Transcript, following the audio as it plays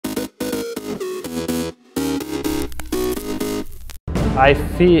I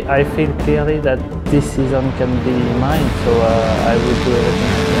feel clearly that this season can be mine, so I will do everything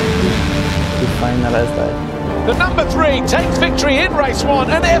I can to finalize that. The number 3 takes victory in race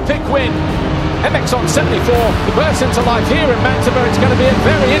 1, an epic win. MX on 74, the burst into life here in Magdeburg. It's going to be a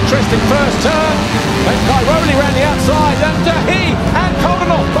very interesting first turn. And Cairoli ran the outside, and he and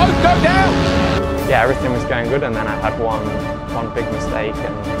Coldenall both go down. Yeah, everything was going good, and then I had one big mistake.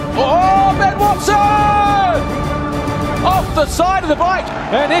 And oh, Ben Watson! Off the side of the bike,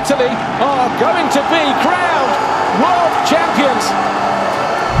 and Italy are going to be crowned world champions.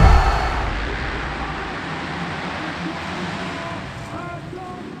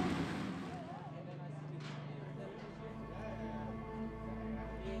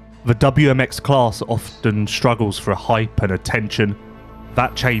 The WMX class often struggles for hype and attention.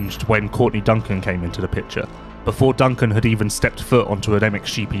 That changed when Courtney Duncan came into the picture. Before Duncan had even stepped foot onto an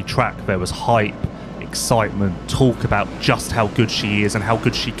MXGP track, there was hype, excitement, talk about just how good she is and how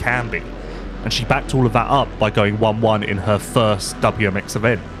good she can be. And she backed all of that up by going 1-1 in her first WMX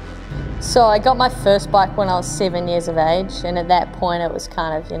event. So I got my first bike when I was 7 years of age, and at that point it was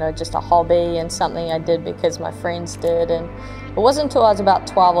kind of, you know, just a hobby and something I did because my friends did. And it wasn't until I was about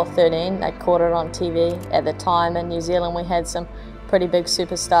 12 or 13 I caught it on TV. At the time in New Zealand we had some pretty big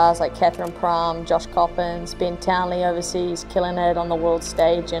superstars like Catherine Pram, Josh Coppins, Ben Townley overseas killing it on the world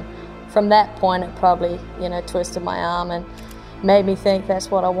stage, and from that point it probably, you know, twisted my arm and made me think that's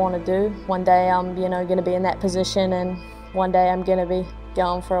what I want to do. One day I'm, you know, going to be in that position, and one day I'm going to be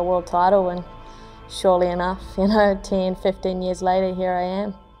going for a world title, and surely enough, you know, 10, 15 years later, here I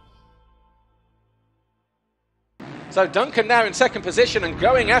am. So Duncan now in second position and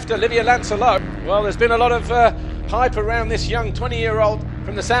going after Livia Lancelot. Well, there's been a lot of hype around this young 20-year-old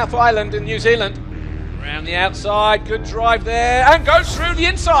from the South Island in New Zealand. Around the outside, good drive there, and goes through the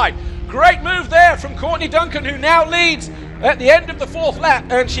inside. Great move there from Courtney Duncan, who now leads at the end of the 4th lap,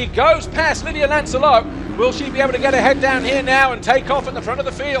 and she goes past Livia Lancelot. Will she be able to get her head down here now and take off at the front of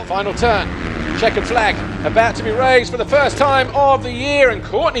the field? Final turn. Checkered flag about to be raised for the first time of the year, and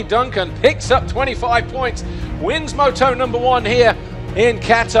Courtney Duncan picks up 25 points, wins Moto number 1 here in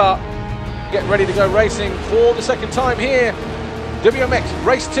Qatar. Get ready to go racing for the second time here. WMX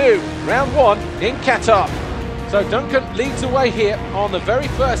race 2, round 1 in Qatar. So Duncan leads the way here on the very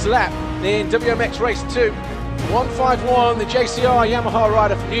first lap in WMX race 2. 151, the JCR Yamaha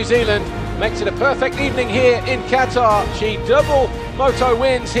rider from New Zealand, makes it a perfect evening here in Qatar. She double moto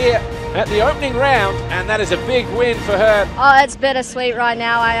wins here at the opening round, and that is a big win for her. Oh, it's bittersweet right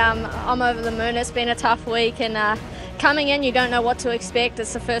now. I'm over the moon. It's been a tough week, and coming in you don't know what to expect.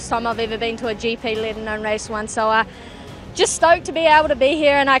 It's the first time I've ever been to a GP, let alone race 1, so just stoked to be able to be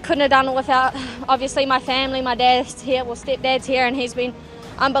here, and I couldn't have done it without obviously my family. My dad's here, well, stepdad's here, and he's been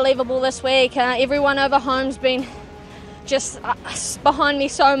unbelievable this week. Everyone over home's been just behind me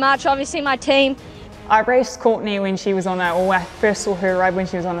so much. Obviously my team. I raced Courtney when she was on I first saw her ride when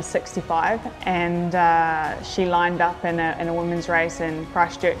she was on a 65, and she lined up in a women's race in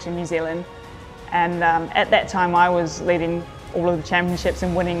Christchurch in New Zealand. And at that time I was leading all of the championships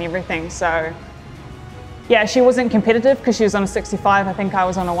and winning everything. So yeah, she wasn't competitive because she was on a 65. I think I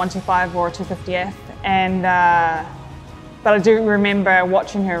was on a 125 or a 250F. And but I do remember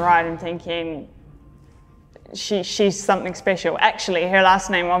watching her ride and thinking, she's something special. Actually, her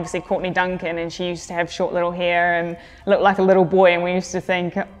last name obviously Courtney Duncan, and she used to have short little hair and looked like a little boy, and we used to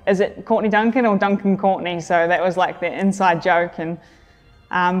think, is it Courtney Duncan or Duncan Courtney? So that was like the inside joke. And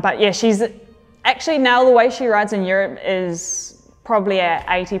but yeah, she's actually, now the way she rides in Europe is probably at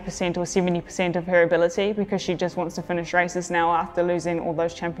 80% or 70% of her ability, because she just wants to finish races now after losing all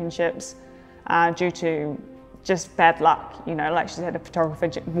those championships due to just bad luck, you know, like she's had a photographer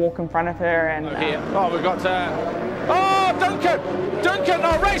walk in front of her. And oh, we've got oh, Duncan,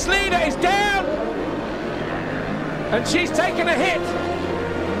 our race leader, is down, and she's taken a hit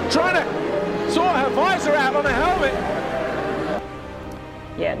trying to sort her visor out on her helmet.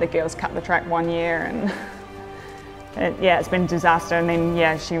 Yeah, the girls cut the track 1 year, and yeah, it's been a disaster. And then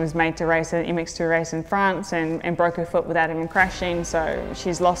yeah, she was made to race an MX2 race in France and broke her foot without even crashing, so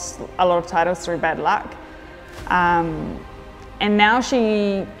she's lost a lot of titles through bad luck. And now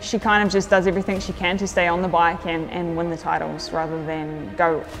she kind of just does everything she can to stay on the bike and win the titles rather than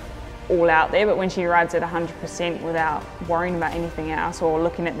go all out there. But when she rides at 100% without worrying about anything else or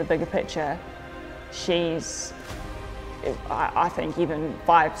looking at the bigger picture, she's, I think, even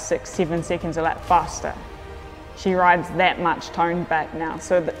 5, 6, 7 seconds a lap faster. She rides that much toned back now.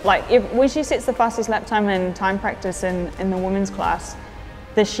 So like when she sets the fastest lap time in time practice in the women's class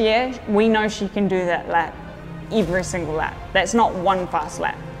this year, we know she can do that lap every single lap. That's not one fast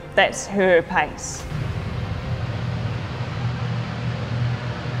lap, that's her pace.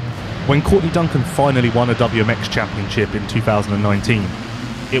 When Courtney Duncan finally won a WMX championship in 2019,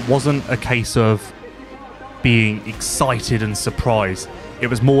 it wasn't a case of being excited and surprised. It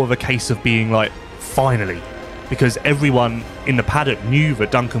was more of a case of being like, finally. Because everyone in the paddock knew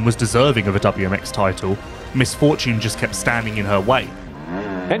that Duncan was deserving of a WMX title. Misfortune just kept standing in her way.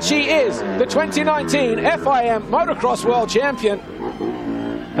 And she is the 2019 FIM Motocross World Champion.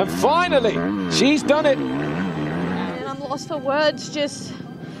 And finally, she's done it. And I'm lost for words, just,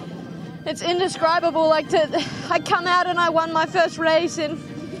 it's indescribable. Like, I come out and I won my first race, and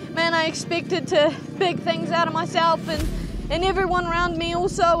man, I expected big things out of myself and everyone around me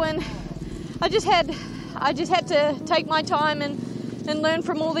also, and I just had to take my time and learn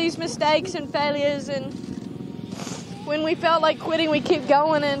from all these mistakes and failures, and when we felt like quitting, we kept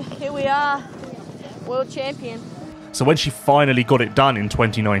going, and here we are, world champion. So when she finally got it done in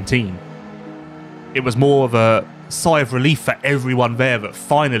 2019, it was more of a sigh of relief for everyone there that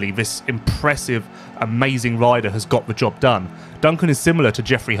finally this impressive, amazing rider has got the job done. Duncan is similar to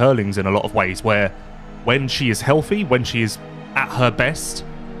Jeffrey Hurlings in a lot of ways, where when she is healthy, when she is at her best,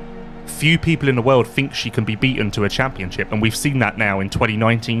 few people in the world think she can be beaten to a championship, and we've seen that now in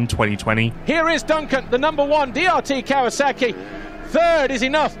 2019, 2020. Here is Duncan, the #1 DRT Kawasaki. Third is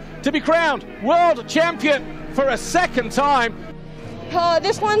enough to be crowned world champion for a second time.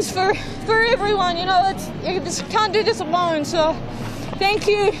 This one's for everyone, you know, you just can't do this alone, so thank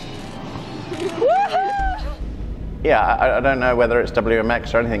you. Yeah, I don't know whether it's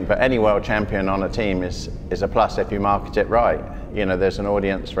WMX or anything, but any world champion on a team is a plus if you market it right. You know, there's an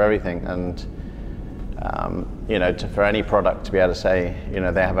audience for everything, and you know, for any product to be able to say, you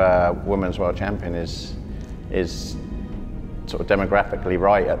know, they have a women's world champion is sort of demographically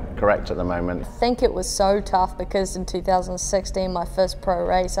correct at the moment. I think it was so tough because in 2016, my first pro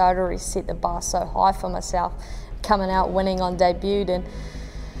race, I had already set the bar so high for myself, coming out winning on debut, and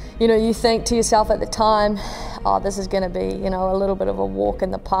you know, you think to yourself at the time, oh, this is going to be, you know, a little bit of a walk in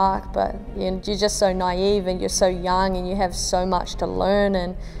the park, but you're just so naive and you're so young and you have so much to learn,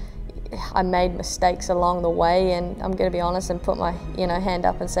 and I made mistakes along the way, and I'm going to be honest and put my, you know, hand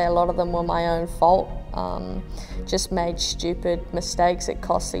up and say a lot of them were my own fault. Just made stupid mistakes at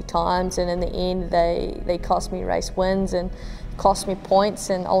costly times, and in the end they cost me race wins and cost me points,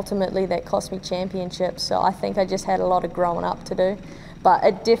 and ultimately that cost me championships. So I think I just had a lot of growing up to do, but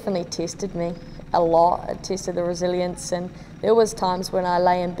it definitely tested me a lot. It tested the resilience, and there was times when I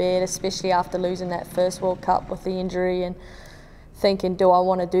lay in bed, especially after losing that first World Cup with the injury, and thinking, do I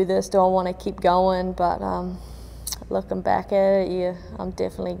want to do this? Do I want to keep going? But looking back at it, yeah, I'm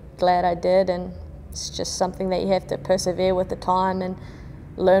definitely glad I did, and it's just something that you have to persevere with the time and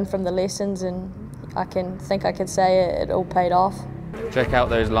learn from the lessons, and I can say it all paid off. Check out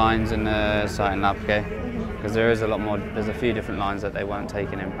those lines in the sighting lap, okay? Because there's a few different lines that they weren't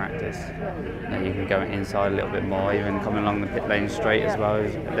taking in practice. That you can go inside a little bit more, even coming along the pit lane straight as well.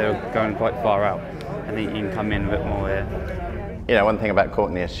 They're going quite far out. I think you can come in a bit more here. You know, one thing about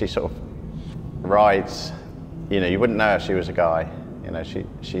Courtney is she sort of rides, you know, you wouldn't know if she was a guy. You know,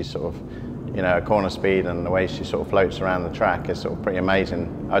 she's sort of, you know, her corner speed and the way she sort of floats around the track is sort of pretty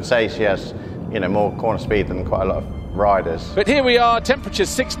amazing. I'd say she has, you know, more corner speed than quite a lot of riders. But here we are, temperatures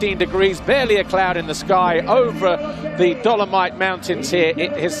 16 degrees, barely a cloud in the sky over the Dolomite Mountains here.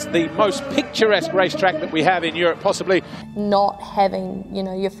 It is the most picturesque racetrack that we have in Europe, possibly. Not having, you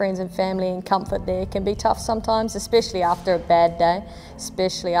know, your friends and family and comfort there can be tough sometimes, especially after a bad day,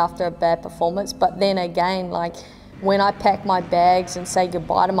 especially after a bad performance. But then again, like, when I pack my bags and say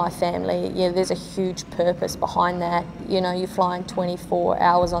goodbye to my family, yeah, there's a huge purpose behind that. You know, you're flying 24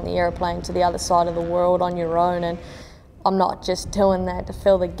 hours on the airplane to the other side of the world on your own, and I'm not just doing that to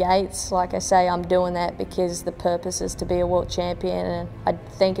fill the gates. Like I say, I'm doing that because the purpose is to be a world champion, and I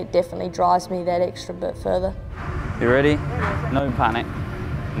think it definitely drives me that extra bit further. You ready? No panic.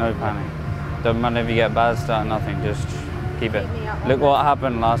 No panic. Doesn't matter if you get a bad start, nothing, just keep it. Look what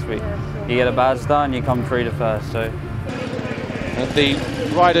happened last week. You get a bad start and you come through to first, so. And the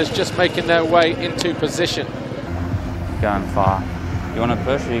riders just making their way into position. Going far. You want to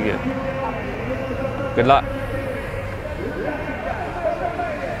push or you good? Good luck.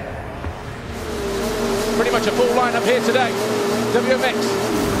 Pretty much a full lineup here today.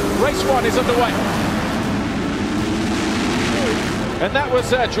 WMX, race 1 is underway. And that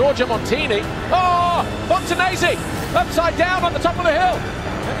was Giorgia Montini. Oh, Fontanesi, upside down on the top of the hill.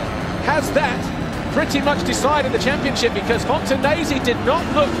 Has that pretty much decided the championship, because Fontanesi did not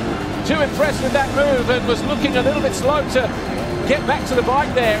look too impressed with that move and was looking a little bit slow to get back to the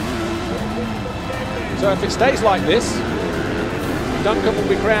bike there. So if it stays like this, Duncan will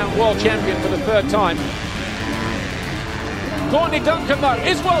be crowned world champion for the 3rd time. Courtney Duncan, though,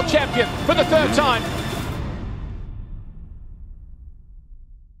 is world champion for the third time.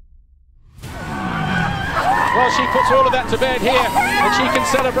 Well, she puts all of that to bed here, and she can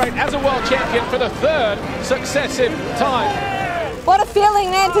celebrate as a world champion for the third successive time. What a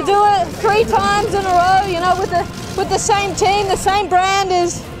feeling, man, to do it 3 times in a row, you know, with the same team, the same brand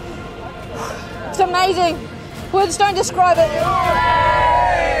is, it's amazing. Words don't describe it.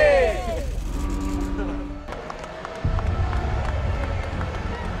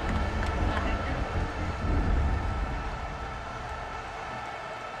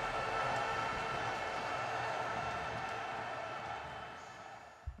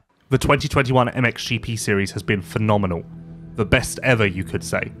 The 2021 MXGP series has been phenomenal. The best ever, you could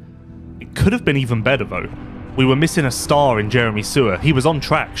say. It could have been even better though. We were missing a star in Jeremy Sewer. He was on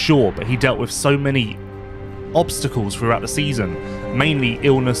track, sure, but he dealt with so many obstacles throughout the season, mainly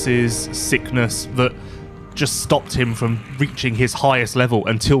illnesses, sickness, that just stopped him from reaching his highest level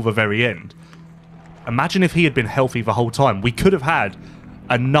until the very end. Imagine if he had been healthy the whole time. We could have had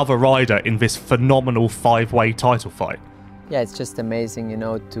another rider in this phenomenal 5-way title fight. Yeah, it's just amazing, you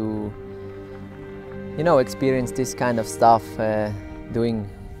know, to experience this kind of stuff, doing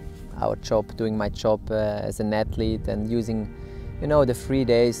our job, doing my job as an athlete, and using, you know, the 3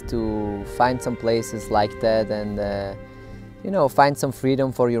 days to find some places like that, and you know, find some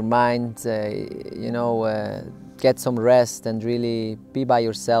freedom for your mind, you know, get some rest and really be by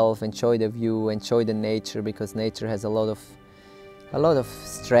yourself, enjoy the view, enjoy the nature, because nature has a lot of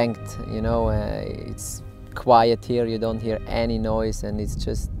strength, you know. It's quiet here, you don't hear any noise, and it's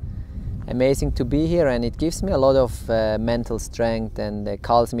just amazing to be here, and it gives me a lot of mental strength, and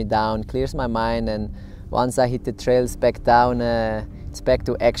calms me down, clears my mind, and once I hit the trails back down, it's back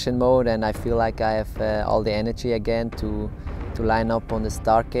to action mode, and I feel like I have all the energy again to line up on the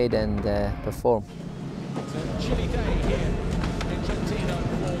start gate and perform. It's a chilly day here in Trentino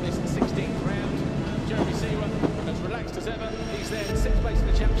for this 16th round. Jeremy Sewer as relaxed as ever. He's there in 6th place in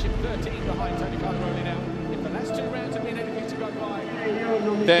the championship, 13 behind Tony Cardaroli now. If the last 2 rounds have been anything to go by,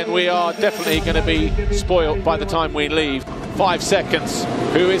 then we are definitely going to be spoilt by the time we leave. 5 seconds.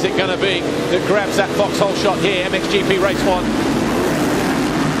 Who is it going to be that grabs that foxhole shot here? MXGP Race 1.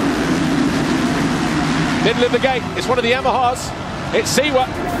 Middle of the gate. It's one of the Yamahas. It's Sewer.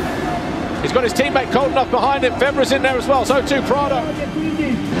 He's got his teammate Coldenhoff behind him. Febra's in there as well. So too Prado.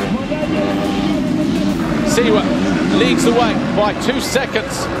 Sewer leads the way by 2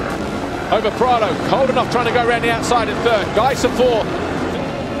 seconds over Prado. Coldenhoff trying to go around the outside in third. Guy Safor,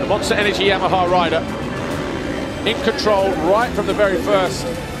 the Monster Energy Yamaha rider, in control right from the very first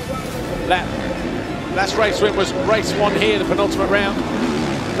lap. Last race win was race 1 here, the penultimate round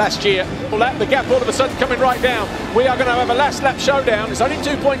last year. The gap all of a sudden coming right down. We are going to have a last lap showdown. It's only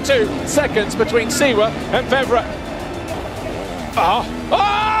 2.2 seconds between Sewer and Febra. Oh!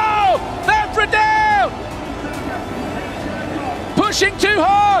 Febra down! Pushing too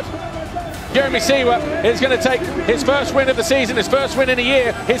hard! Jeremy Sewer is going to take his first win of the season, his first win in a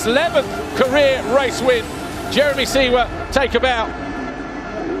year, his 11th career race win. Jeremy Sewer, take a bow.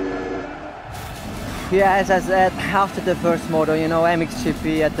 Yeah, as I said, after the first moto, you know,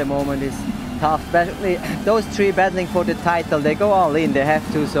 MXGP at the moment is tough, especially those 3 battling for the title. They go all in, they have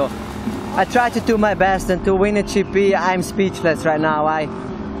to, so I try to do my best, and to win a GP, I'm speechless right now.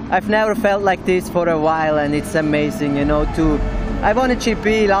 I've never felt like this for a while, and it's amazing, you know. I won a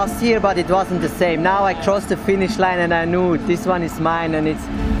GP last year, but it wasn't the same. Now I crossed the finish line and I knew this one is mine, and it's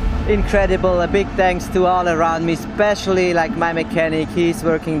incredible. A big thanks to all around me, especially like my mechanic. He's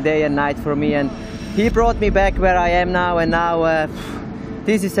working day and night for me, and he brought me back where I am now, and now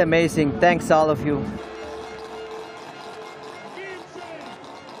this is amazing. Thanks all of you.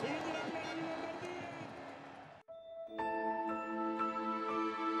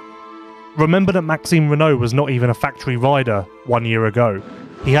 Remember that Maxime Renault was not even a factory rider 1 year ago.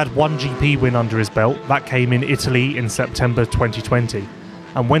 He had 1 GP win under his belt. That came in Italy in September 2020.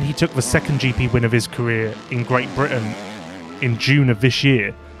 And when he took the 2nd GP win of his career in Great Britain in June of this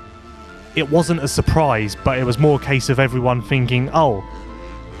year, it wasn't a surprise, but it was more a case of everyone thinking, oh,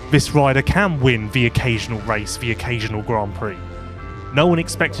 this rider can win the occasional race, the occasional Grand Prix. No one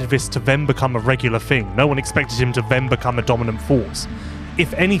expected this to then become a regular thing. No one expected him to then become a dominant force.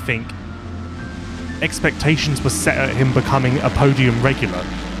 If anything, expectations were set at him becoming a podium regular.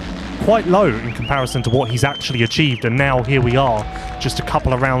 Quite low in comparison to what he's actually achieved, and now here we are, just a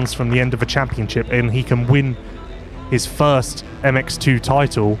couple of rounds from the end of the championship, and he can win his first MX2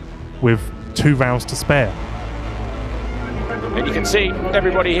 title with 2 rounds to spare. And you can see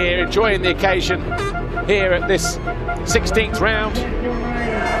everybody here enjoying the occasion here at this 16th round.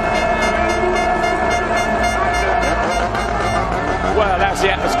 as the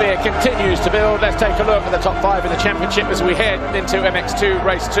atmosphere continues to build. Let's take a look at the top 5 in the championship as we head into MX2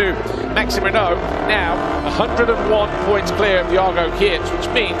 race 2. Maxime Renaux now 101 points clear of Diogo Geerts, which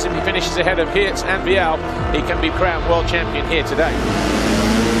means if he finishes ahead of Geerts and Vial, he can be crowned world champion here today.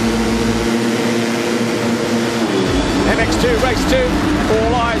 MX2 race 2,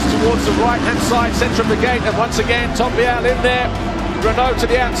 all eyes towards the right hand side centre of the gate, and once again Tom Vial in there, Renaux to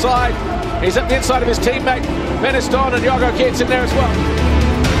the outside. He's at the inside of his teammate Beniston, and Diogo Geerts in there as well.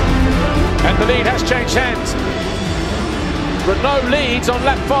 And the lead has changed hands. Renaux leads on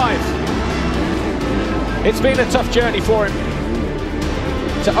lap 5. It's been a tough journey for him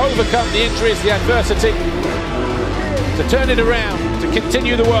to overcome the injuries, the adversity, to turn it around, to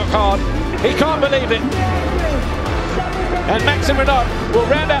continue to work hard. He can't believe it. And Maxime Renaux will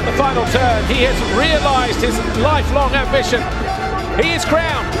round out the final turn. He has realised his lifelong ambition. He is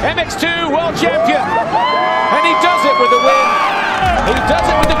crowned MX2 World Champion. And he does it with a win. He does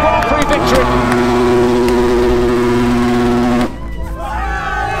it with the Grand Prix victory.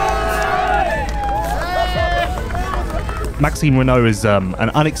 Maxime Renaux is an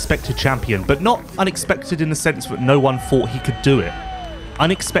unexpected champion, but not unexpected in the sense that no one thought he could do it.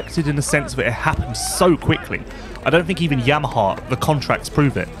 Unexpected in the sense that it happened so quickly. I don't think even Yamaha, the contracts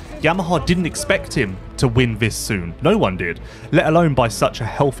prove it. Yamaha didn't expect him to win this soon. No one did, let alone by such a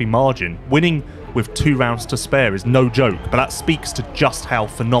healthy margin. Winning with 2 rounds to spare is no joke, but that speaks to just how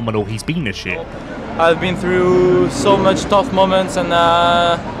phenomenal he's been this year. I've been through so much tough moments and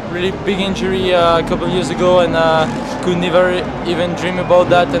really big injury a couple of years ago, and could never even dream about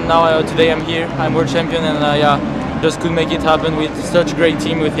that, and now today I'm here, I'm world champion, and yeah, just could make it happen with such a great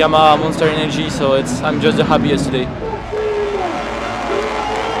team with Yamaha, Monster Energy, so I'm just the happiest today.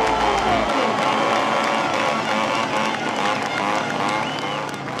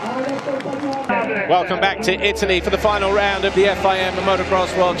 Welcome back to Italy for the final round of the FIM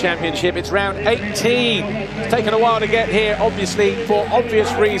Motocross World Championship. It's round 18. It's taken a while to get here, obviously, for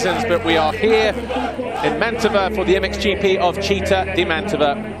obvious reasons, but we are here in Mantova for the MXGP of Città di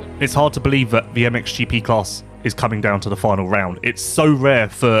Mantova. It's hard to believe that the MXGP class is coming down to the final round. It's so rare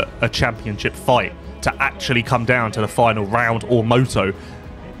for a championship fight to actually come down to the final round or moto,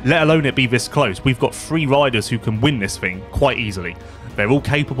 let alone it be this close. We've got 3 riders who can win this thing quite easily. They're all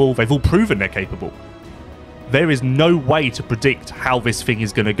capable, they've all proven they're capable. There is no way to predict how this thing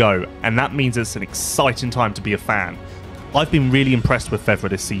is going to go, and that means it's an exciting time to be a fan. I've been really impressed with Febvre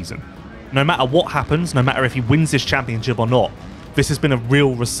this season. No matter what happens, no matter if he wins this championship or not, this has been a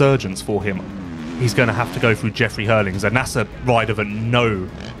real resurgence for him. He's going to have to go through Jeffrey Hurlings, and that's a rider that no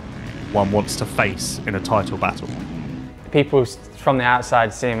one wants to face in a title battle. People from the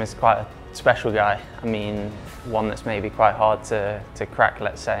outside see him as quite a special guy. I mean, one that's maybe quite hard to crack,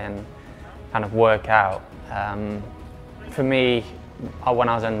 let's say, and kind of work out. For me, when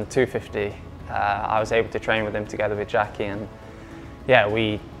I was in the 250, I was able to train with him together with Jackie, and yeah,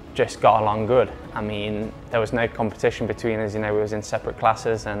 we just got along good. I mean, there was no competition between us, you know, we was in separate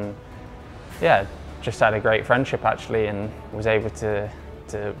classes, and yeah, just had a great friendship actually, and was able to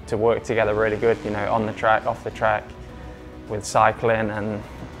work together really good, you know, on the track, off the track, with cycling. And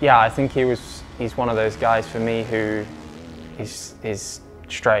yeah, I think he's one of those guys for me who is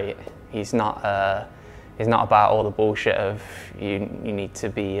straight. He's not about all the bullshit of you need to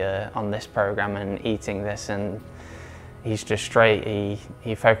be on this program and eating this, and he's just straight.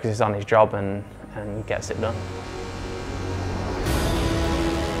 He focuses on his job and gets it done.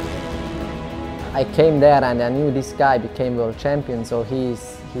 I came there and I knew this guy became world champion, so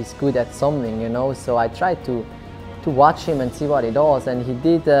he's good at something, you know. So I tried to watch him and see what he does, and he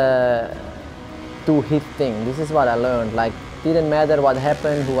did do his thing. This is what I learned. Like, didn't matter what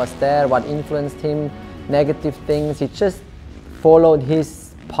happened, who was there, what influenced him, negative things. He just followed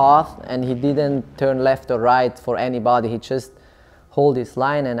his path, and he didn't turn left or right for anybody. He just hold his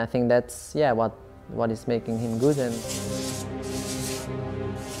line, and I think that's what is making him good. And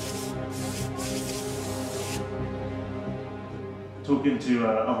talking to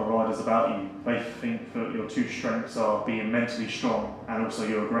other riders about you, they think that your 2 strengths are being mentally strong and also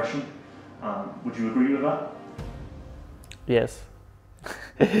your aggression. Would you agree with that? Yes.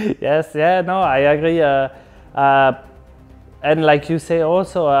 Yes, yeah, no, I agree. And like you say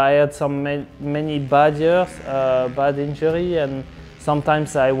also, I had some many bad years, bad injury, and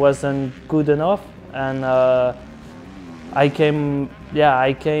sometimes I wasn't good enough, and I came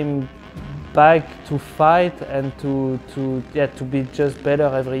back to fight and to be just better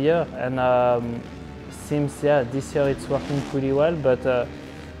every year. And seems this year it's working pretty well, but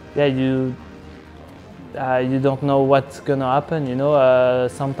yeah, you don't know what's gonna happen. You know,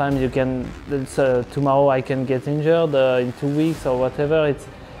 sometimes you can. Tomorrow I can get injured in 2 weeks or whatever. It's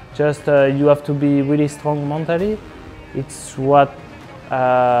just you have to be really strong mentally. It's what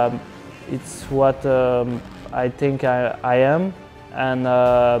I think I am, and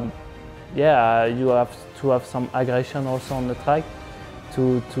yeah, you have to have some aggression also on the track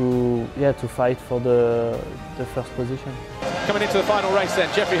to fight for the first position. Coming into the final race then,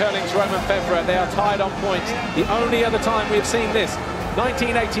 Jeffrey Hurlings, Romain Febvre, they are tied on points. The only other time we've seen this,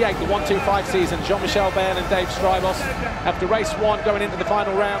 1988, the 1-2-5 season, Jean-Michel Bayle and Dave Strybos. After race one, going into the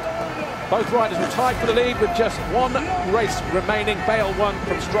final round, both riders were tied for the lead with just one race remaining. Bayle won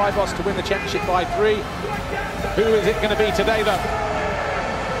from Strybos to win the championship by 3. Who is it going to be today though?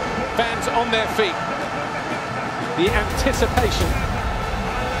 Fans on their feet. The anticipation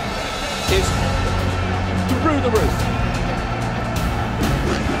is through the roof.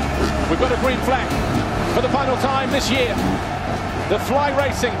 We've got a green flag for the final time this year. The Fly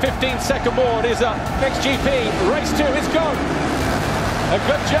Racing 15-second board is up. Next GP, race 2 is gone. A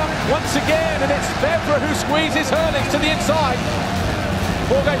good jump once again, and it's Febvre who squeezes Hurlings to the inside.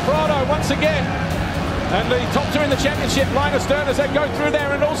 Jorge Prado once again. And the top 2 in the championship, Linus Stern as they go through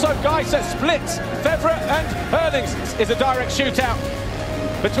there, and also Geiser splits. Febvre and Hurlings is a direct shootout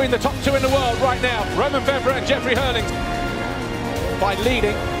between the top 2 in the world right now. Romain Febvre and Jeffrey Hurlings. By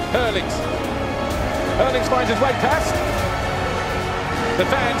leading Hurlings. Hurlings finds his way past. The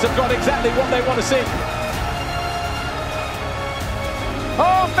fans have got exactly what they want to see.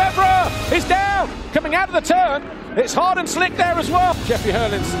 Oh, Febvre is down, coming out of the turn. It's hard and slick there as well. Jeffrey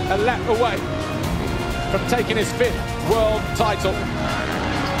Hurlings a lap away from taking his 5th world title.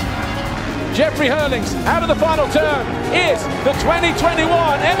 Jeffrey Hurlings out of the final turn is the 2021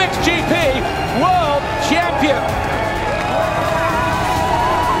 MXGP World Champion.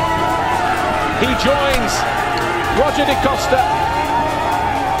 He joins Roger De Costa,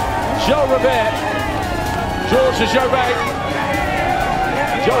 Joe Robert, Georges JBay,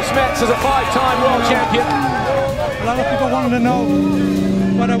 Joe Smets as a 5-time world champion. A lot of people wanted to know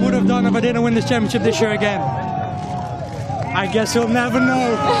what I would have done if I didn't win this championship this year again. I guess you'll never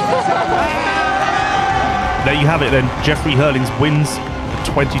know. There you have it then. Jeffrey Hurlings wins the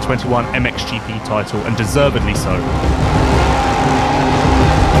 2021 MXGP title, and deservedly so.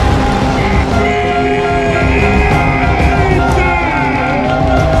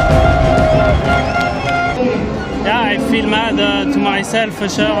 Yeah, I feel mad to myself for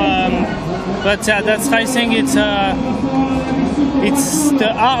sure, but that's racing. It's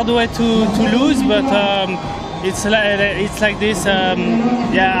the hard way to lose, but it's like this.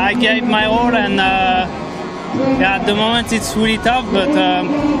 Yeah, I gave my all, and yeah, at the moment it's really tough, but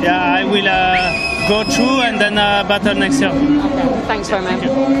yeah, I will go through and then battle next year. Okay. Thanks, Romain.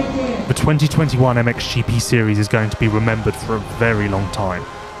 The 2021 MXGP series is going to be remembered for a very long time.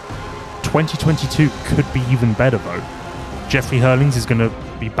 2022 could be even better though. Jeffrey Hurlings is going to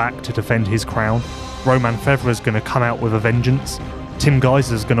be back to defend his crown. Romain Febvre is going to come out with a vengeance. Tim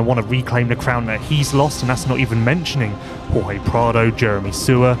Geiser is going to want to reclaim the crown that he's lost, and that's not even mentioning Jorge Prado, Jeremy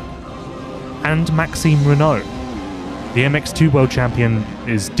Sewer, and Maxime Renault. The MX2 World Champion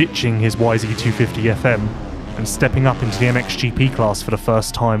is ditching his YZ250 FM and stepping up into the MXGP class for the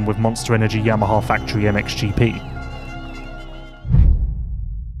first time with Monster Energy Yamaha Factory MXGP.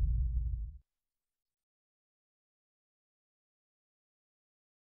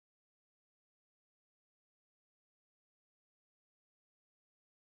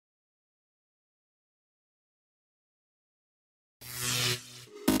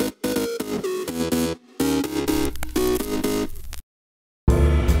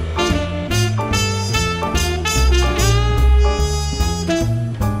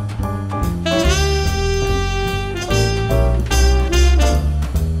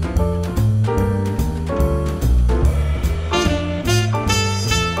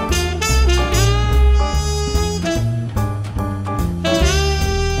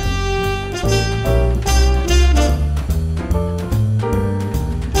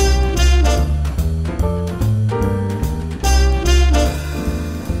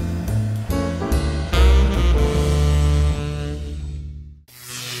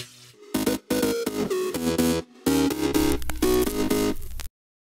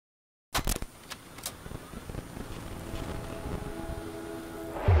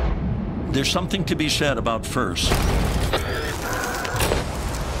 There's something to be said about first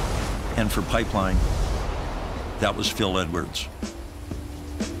and for Pipeline. That was Phil Edwards.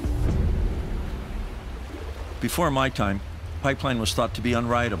 Before my time, Pipeline was thought to be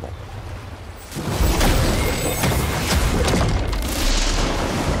unrideable.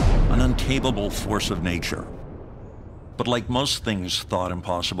 An untamable force of nature. But like most things thought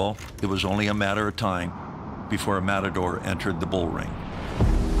impossible, it was only a matter of time before a matador entered the bull ring.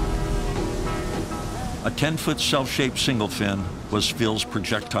 A 10-foot self-shaped single fin was Phil's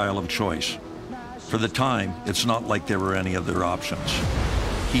projectile of choice. For the time, it's not like there were any other options.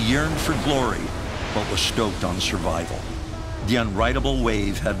 He yearned for glory, but was stoked on survival. The unrideable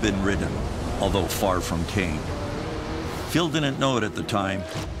wave had been ridden, although far from tame. Phil didn't know it at the time,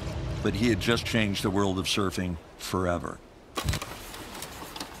 but he had just changed the world of surfing forever.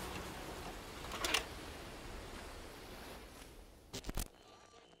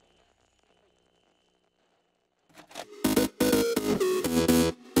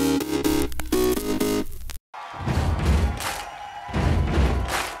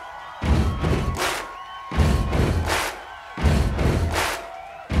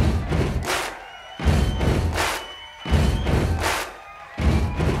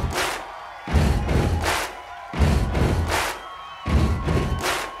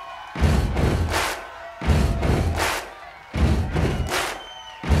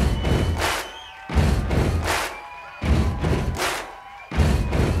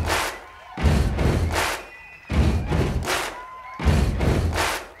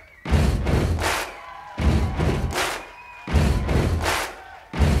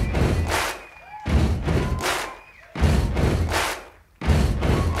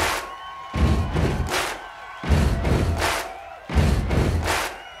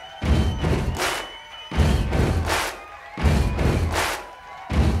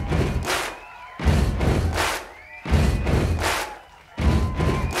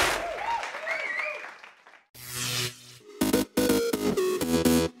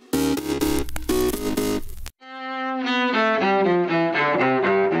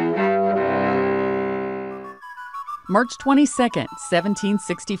 March 22nd,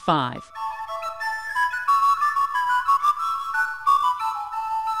 1765.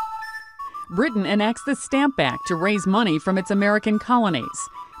 Britain enacts the Stamp Act to raise money from its American colonies.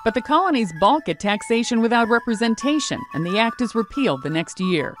 But the colonies balk at taxation without representation, and the act is repealed the next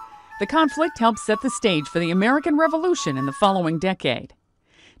year. The conflict helps set the stage for the American Revolution in the following decade.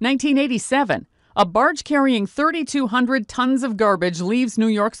 1987. A barge carrying 3,200 tons of garbage leaves New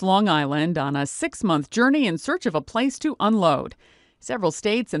York's Long Island on a 6-month journey in search of a place to unload. Several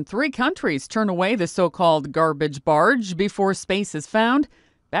states and 3 countries turn away the so-called garbage barge before space is found,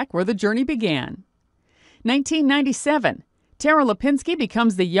 back where the journey began. 1997. Tara Lipinski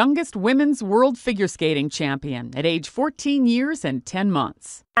becomes the youngest women's world figure skating champion at age 14 years and 10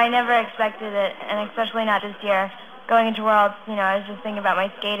 months. I never expected it, and especially not this year. Going into Worlds, I was just thinking about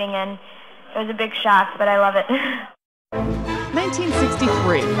my skating, and it was a big shock, but I love it.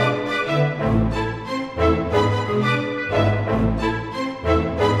 1963.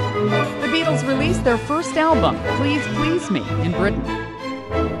 The Beatles released their first album, Please Please Me, in Britain.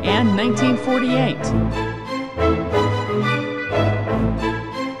 And 1948.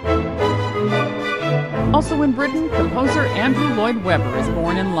 Also in Britain, composer Andrew Lloyd Webber is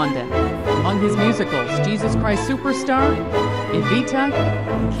born in London. Among his musicals, Jesus Christ Superstar, Evita,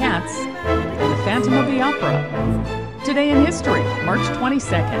 Cats, and The Phantom of the Opera. Today in history, March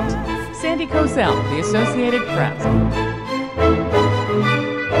 22nd. Sandy Kozel, The Associated Press.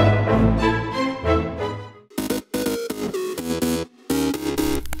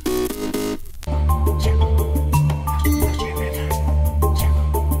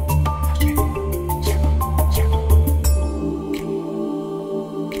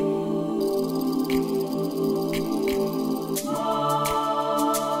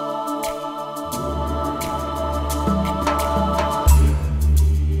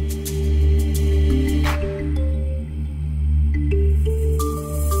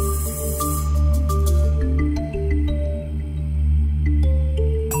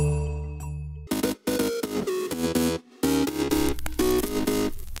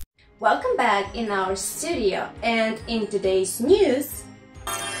 Welcome back in our studio, and in today's news,